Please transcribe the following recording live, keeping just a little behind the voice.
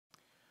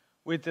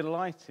We're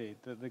delighted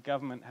that the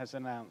government has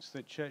announced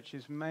that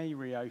churches may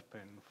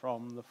reopen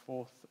from the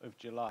 4th of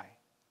July.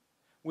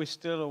 We're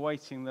still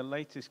awaiting the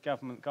latest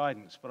government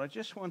guidance, but I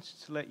just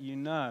wanted to let you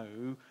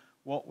know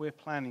what we're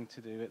planning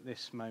to do at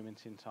this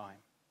moment in time.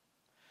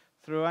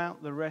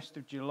 Throughout the rest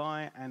of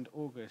July and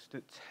August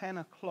at 10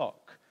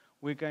 o'clock,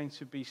 we're going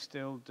to be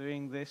still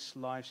doing this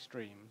live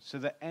stream so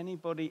that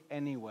anybody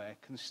anywhere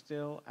can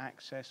still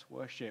access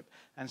worship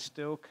and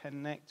still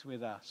connect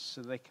with us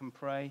so they can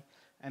pray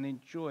and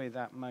enjoy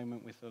that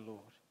moment with the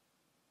Lord.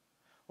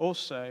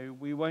 Also,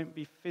 we won't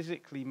be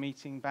physically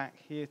meeting back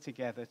here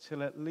together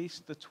till at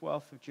least the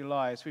 12th of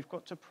July, as we've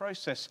got to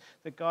process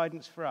the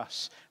guidance for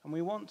us, and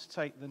we want to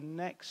take the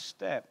next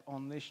step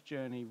on this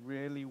journey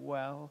really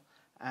well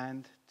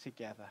and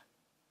together.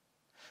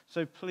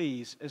 So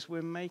please, as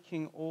we're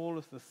making all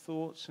of the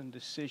thoughts and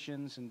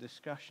decisions and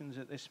discussions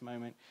at this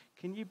moment,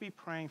 can you be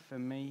praying for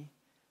me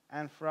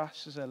and for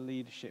us as a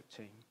leadership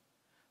team,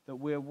 that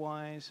we're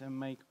wise and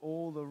make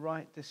all the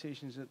right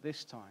decisions at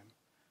this time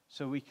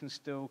so we can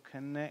still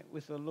connect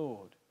with the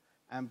Lord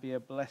and be a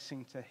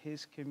blessing to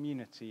his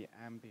community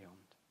and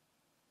beyond.